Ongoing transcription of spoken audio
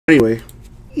Anyway,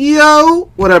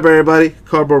 yo, what up, everybody?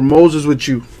 Cardboard Moses with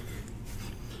you.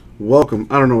 Welcome.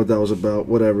 I don't know what that was about.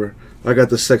 Whatever. I got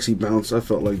the sexy bounce. I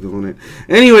felt like doing it.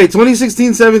 Anyway,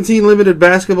 2016-17 limited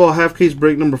basketball half case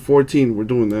break number 14. We're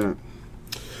doing that.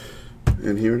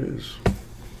 And here it is.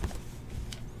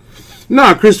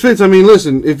 Nah, Chris Fitz, I mean,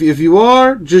 listen, if you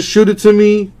are, just shoot it to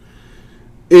me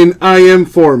in IM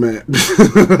format.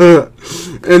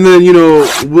 And then, you know,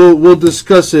 we'll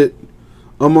discuss it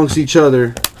amongst each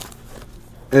other.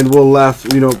 And we'll laugh,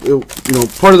 you know,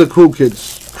 part of the cool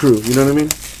kids crew, you know what I mean?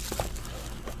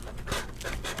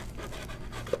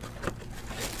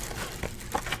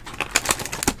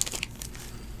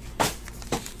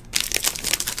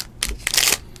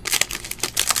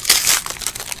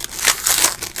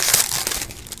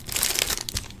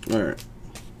 Alright.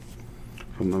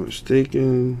 If I'm not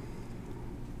mistaken.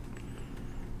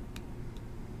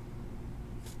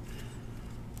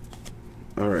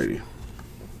 Alrighty.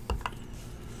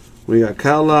 We got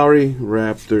Kyle Lowry,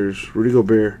 Raptors, Rudy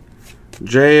Gobert,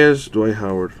 Jazz, Dwight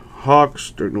Howard,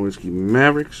 Hawks, Dirk Nowitzki,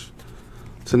 Mavericks.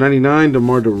 To 99,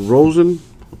 DeMar DeRozan,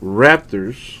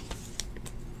 Raptors.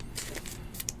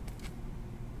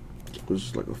 This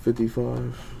is like a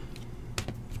 55.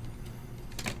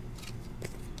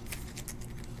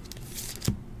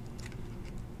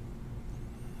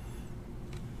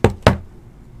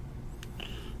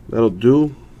 That'll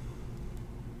do.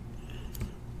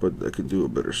 But I could do a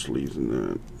better sleeve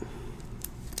than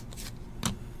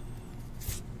that.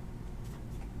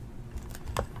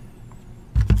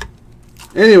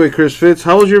 Anyway, Chris Fitz,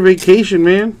 how was your vacation,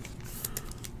 man?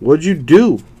 What'd you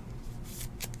do?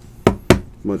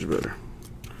 Much better.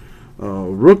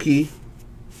 Rookie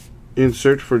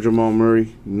insert for Jamal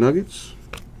Murray, Nuggets.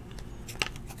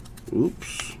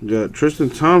 Oops. Got Tristan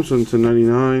Thompson to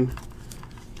 99.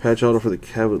 Patch auto for the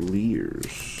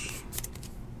Cavaliers.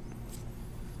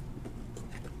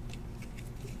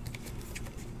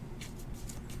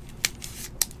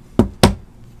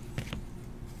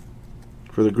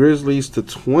 For the Grizzlies to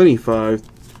 25,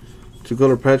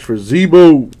 two-color patch for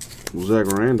Zebo, Zach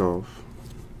Randolph.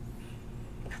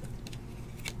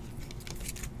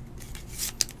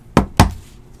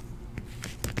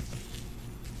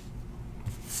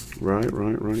 Right.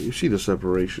 You see the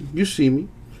separation. You see me.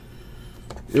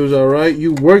 It was alright.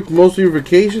 You worked most of your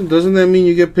vacation. Doesn't that mean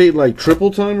you get paid like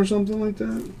triple time or something like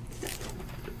that?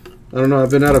 I don't know. I've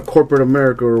been out of corporate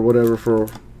America or whatever for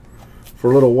a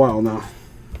little while now.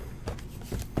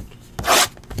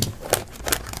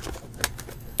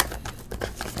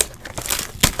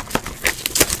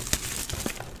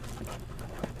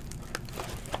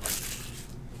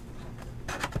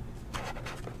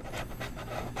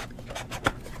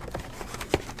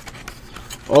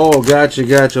 Oh, gotcha.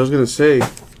 I was gonna say.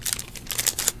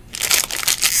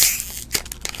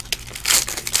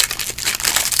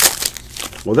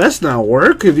 Well, that's not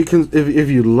work if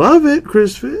you love it,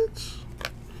 Chris Fitz.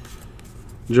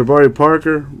 Jabari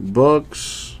Parker,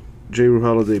 Bucks, J. Rue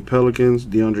Holiday, Pelicans,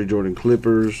 DeAndre Jordan,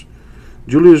 Clippers,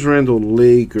 Julius Randle,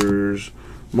 Lakers,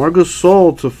 Marc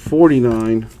Gasol to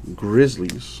 49,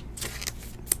 Grizzlies.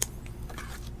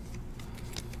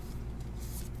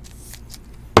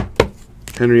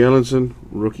 Henry Ellenson,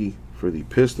 rookie for the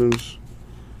Pistons.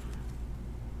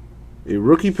 A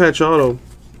rookie patch auto,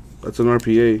 that's an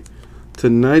RPA, to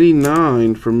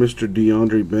 99 for Mr.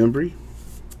 DeAndre Bembry,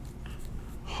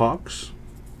 Hawks.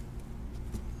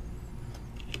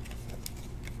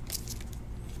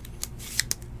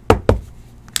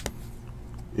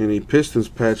 And a Pistons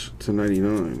patch to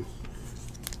 99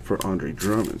 for Andre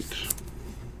Drummond.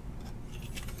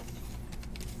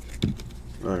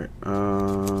 Alright, I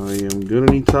am going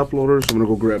to need top loaders. I'm going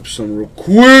to go grab some real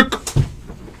quick.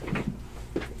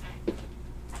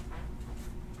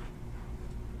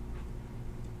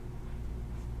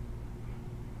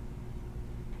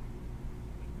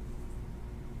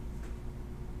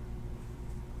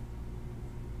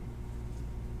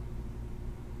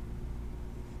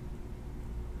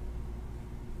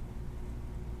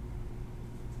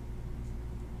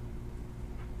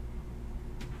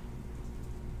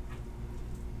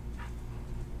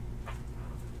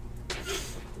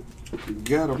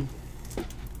 Got him.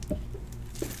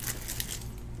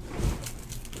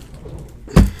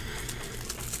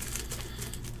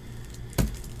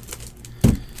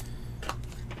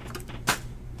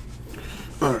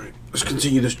 Alright, let's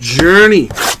continue this journey.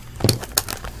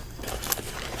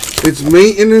 It's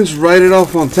maintenance, write it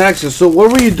off on taxes. So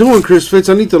what were you doing, Chris Fitz?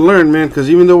 I need to learn, man, because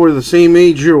even though we're the same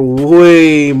age, you're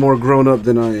way more grown up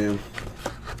than I am.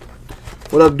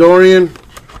 What up, Dorian?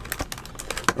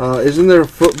 Isn't there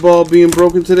football being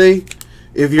broken today?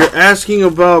 If you're asking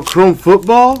about Chrome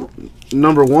football,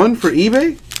 #1 for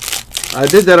eBay. I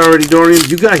did that already, Dorian.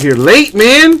 You got here late,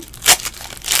 man.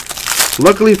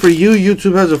 Luckily for you,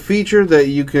 YouTube has a feature that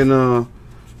you can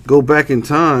go back in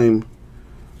time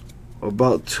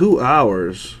about 2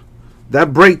 hours.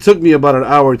 That break took me about an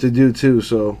hour to do too,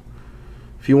 so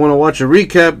if you want to watch a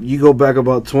recap, you go back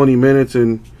about 20 minutes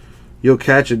and you'll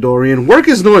catch it, Dorian. Work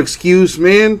is no excuse,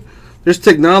 man. There's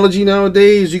technology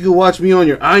nowadays. You can watch me on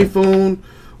your iPhone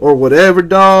or whatever,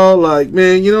 dog. Like,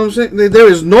 man, you know what I'm saying? There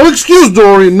is no excuse,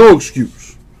 Dorian. No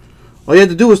excuse. All you had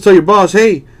to do was tell your boss,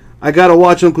 hey, I got to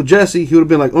watch Uncle Jesse. He would have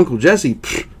been like, Uncle Jesse,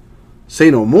 pfft,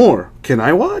 say no more. Can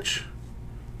I watch?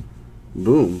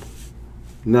 Boom.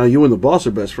 Now you and the boss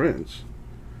are best friends.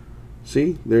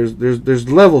 See, there's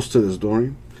levels to this,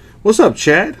 Dorian. What's up,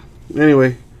 Chad?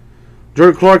 Anyway,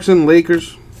 Jordan Clarkson,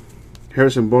 Lakers.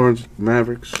 Harrison Barnes,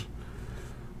 Mavericks.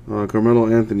 Carmelo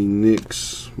Anthony,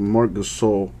 Knicks. Marc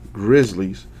Gasol,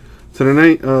 Grizzlies. To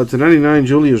 99,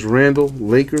 Julius Randle,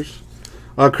 Lakers.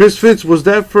 Chris Fitz, was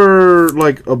that for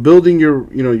like a building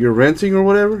you're renting or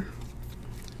whatever?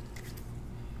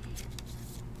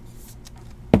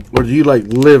 Or do you like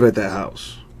live at that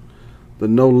house? The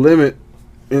No Limit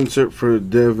insert for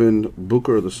Devin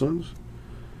Booker of the Suns.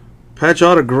 Patch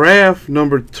autograph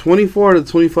number 24 to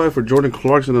 25 for Jordan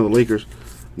Clarkson of the Lakers.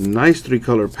 Nice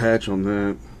 3-color patch on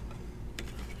that.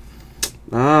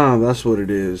 Ah, that's what it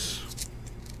is.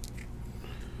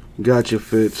 Gotcha,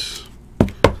 Fitz.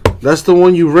 That's the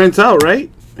one you rent out, right?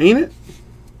 Ain't it?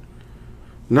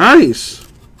 Nice.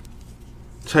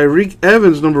 Tyreek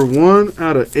Evans, number 1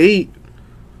 out of 8.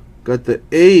 Got the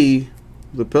A,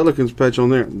 the Pelicans patch on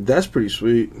there. That's pretty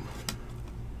sweet.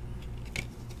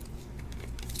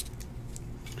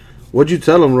 What'd you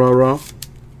tell him, Rah?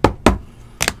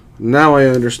 Now I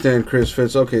understand Chris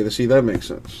Fitz. Okay, see, that makes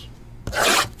sense.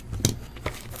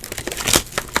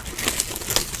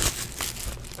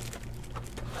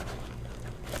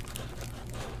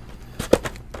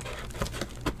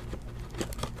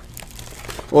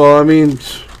 Well, I mean,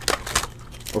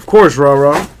 of course,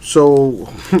 Rah. So,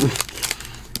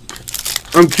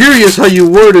 I'm curious how you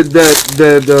worded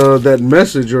that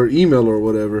message or email or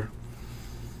whatever.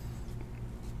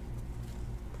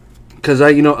 Because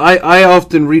I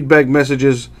often read back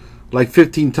messages like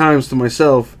 15 times to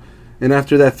myself, and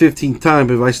after that 15th time,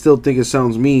 if I still think it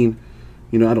sounds mean,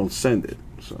 I don't send it.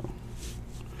 So,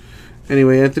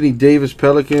 anyway, Anthony Davis,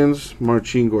 Pelicans.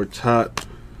 Marcin Gortat,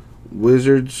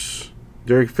 Wizards.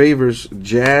 Derek Favors,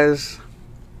 Jazz.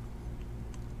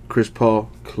 Chris Paul,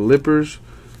 Clippers.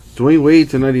 Dwayne Wade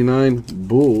to 99,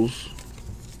 Bulls.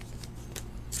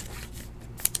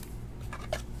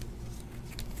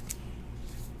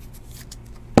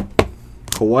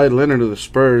 Kawhi Leonard of the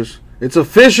Spurs. It's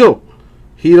official.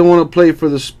 He don't want to play for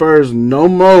the Spurs no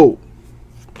more.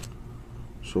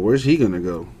 So where's he going to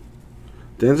go?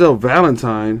 Denzel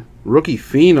Valentine, rookie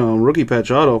phenom, rookie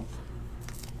patch auto.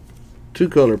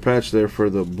 2-color patch there for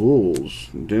the Bulls.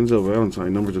 Denzel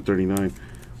Valentine, number to 39.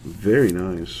 Very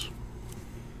nice.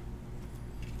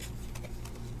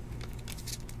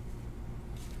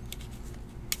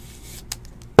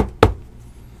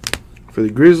 For the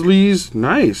Grizzlies,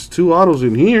 nice. 2 autos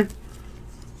in here.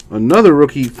 Another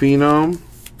rookie phenom.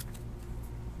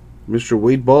 Mr.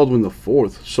 Wade Baldwin the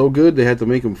 4th. So good they had to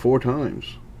make him 4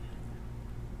 times.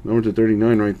 Number to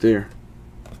 39 right there.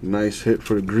 Nice hit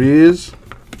for the Grizz.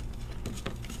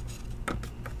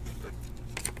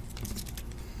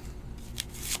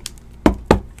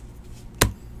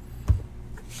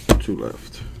 Two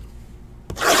left.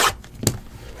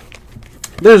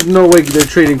 There's no way they're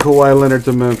trading Kawhi Leonard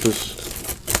to Memphis.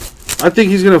 I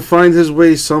think he's going to find his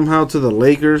way somehow to the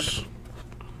Lakers.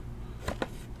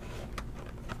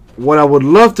 What I would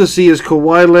love to see is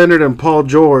Kawhi Leonard and Paul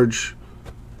George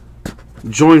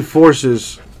join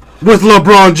forces with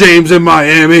LeBron James in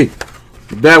Miami.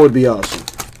 That would be awesome.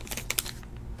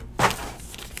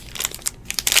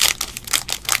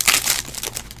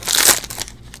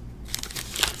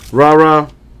 Rah,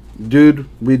 dude,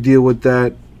 we deal with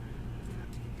that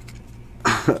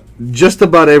just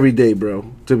about every day,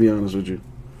 bro, to be honest with you.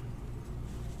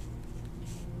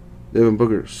 Devin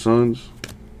Booker, Suns.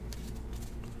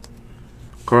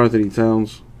 Karl Anthony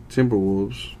Towns,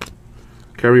 Timberwolves.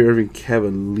 Kyrie Irving,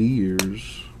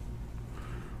 Cavaliers.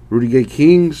 Rudy Gay,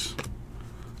 Kings.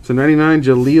 To 99,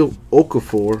 Jahlil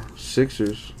Okafor,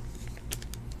 Sixers.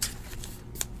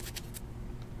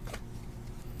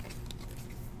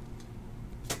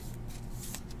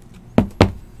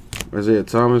 Isaiah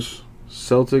Thomas,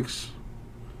 Celtics,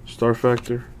 Star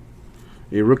Factor.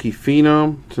 A rookie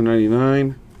phenom to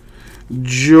 99.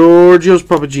 Georgios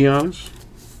Papagiannis.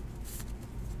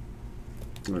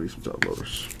 I need some top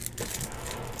loaders.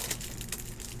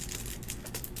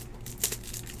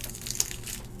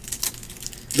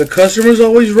 The customer's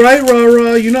always right,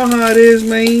 rah-rah. You know how it is,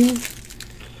 man.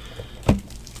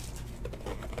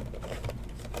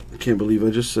 I can't believe I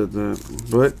just said that.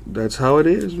 But that's how it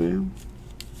is, man.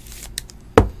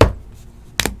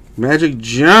 Magic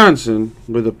Johnson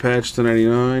with a patch to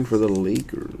 99 for the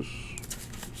Lakers.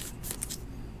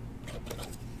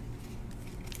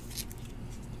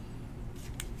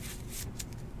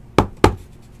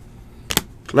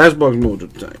 Last box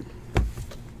mojo time.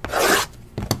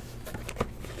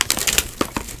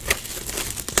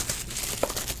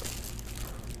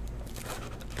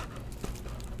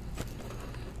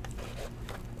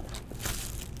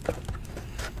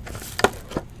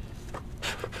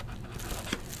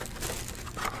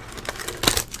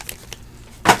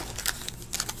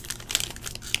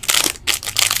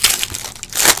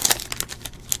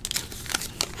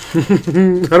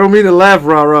 I don't mean to laugh,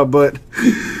 rah-rah, but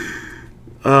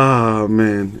ah,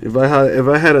 man, if I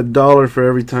had $1 for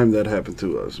every time that happened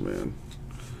to us, man,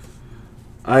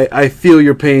 I feel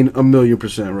your pain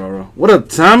 1,000,000%, rah-rah. What up,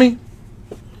 Tommy?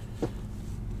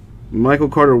 Michael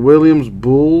Carter Williams,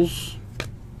 Bulls.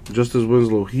 Justice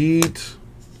Winslow, Heat.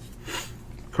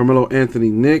 Carmelo Anthony,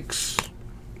 Knicks.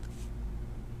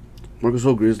 Marcus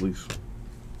Gasol, Grizzlies.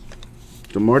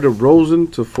 DeMar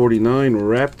DeRozan to 49,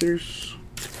 Raptors.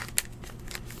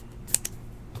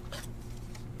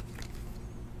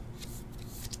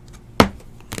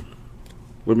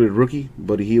 Limited rookie,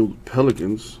 Buddy Hield,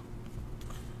 Pelicans.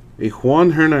 A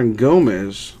Juan Hernan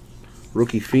Gomez,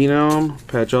 rookie phenom,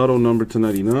 patch auto, number to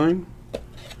 99. There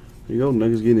you go,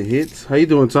 Nuggets getting a hit. How you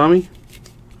doing, Tommy?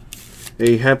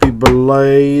 A happy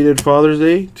belated Father's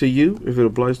Day to you, if it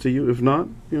applies to you. If not,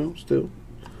 you know, still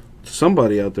to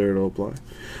somebody out there it'll apply.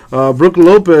 Brook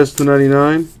Lopez to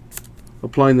 99,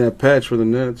 applying that patch for the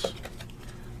Nets,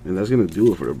 and that's gonna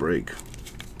do it for the break.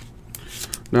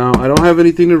 Now, I don't have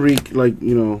anything to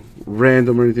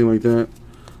random or anything like that.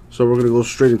 So we're going to go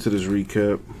straight into this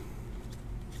recap.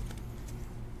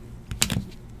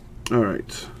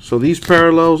 Alright, so these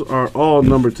parallels are all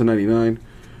numbered to 99.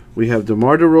 We have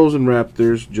DeMar DeRozan,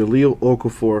 Raptors, Jahlil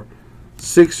Okafor,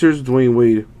 Sixers, Dwayne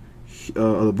Wade,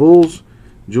 the Bulls,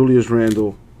 Julius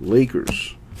Randle,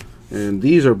 Lakers. And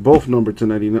these are both numbered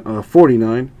to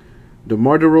 49.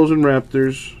 DeMar DeRozan,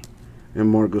 Raptors, and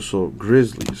Marc Gasol,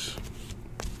 Grizzlies.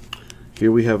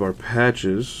 Here we have our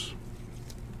patches.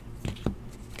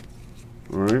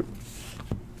 Alright.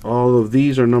 All of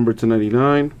these are numbered to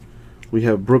 99. We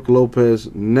have Brook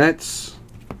Lopez, Nets,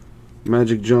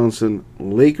 Magic Johnson,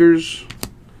 Lakers,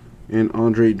 and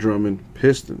Andre Drummond,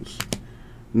 Pistons.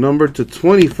 Numbered to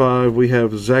 25, we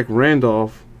have Zach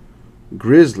Randolph,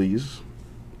 Grizzlies.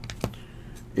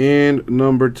 And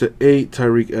numbered to 8,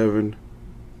 Tyreke Evans,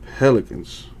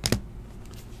 Pelicans.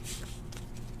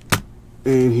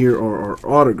 And here are our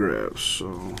autographs. So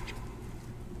I'm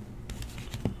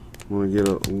going to get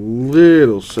a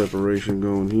little separation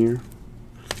going here.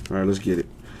 Alright, let's get it.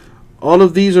 All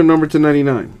of these are numbered to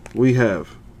 99. We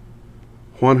have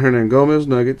Juan Hernan Gomez,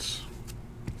 Nuggets.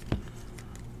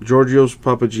 Georgios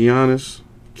Papagiannis,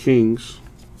 Kings.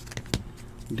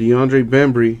 DeAndre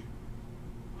Bembry,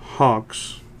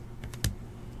 Hawks.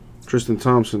 Tristan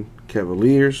Thompson,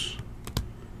 Cavaliers.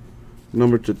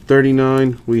 Number to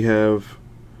 39, we have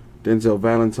Denzel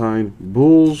Valentine,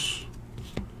 Bulls.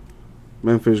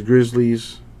 Memphis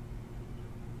Grizzlies,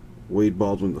 Wade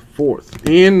Baldwin IV.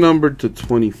 And number to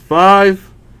 25,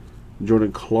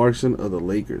 Jordan Clarkson of the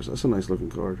Lakers. That's a nice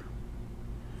looking card.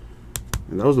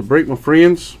 And that was the break, my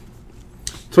friends.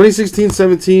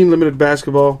 2016-17 Limited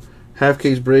Basketball, half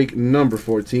case break, number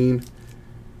 14.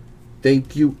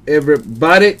 Thank you,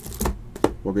 everybody.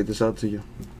 We'll get this out to you.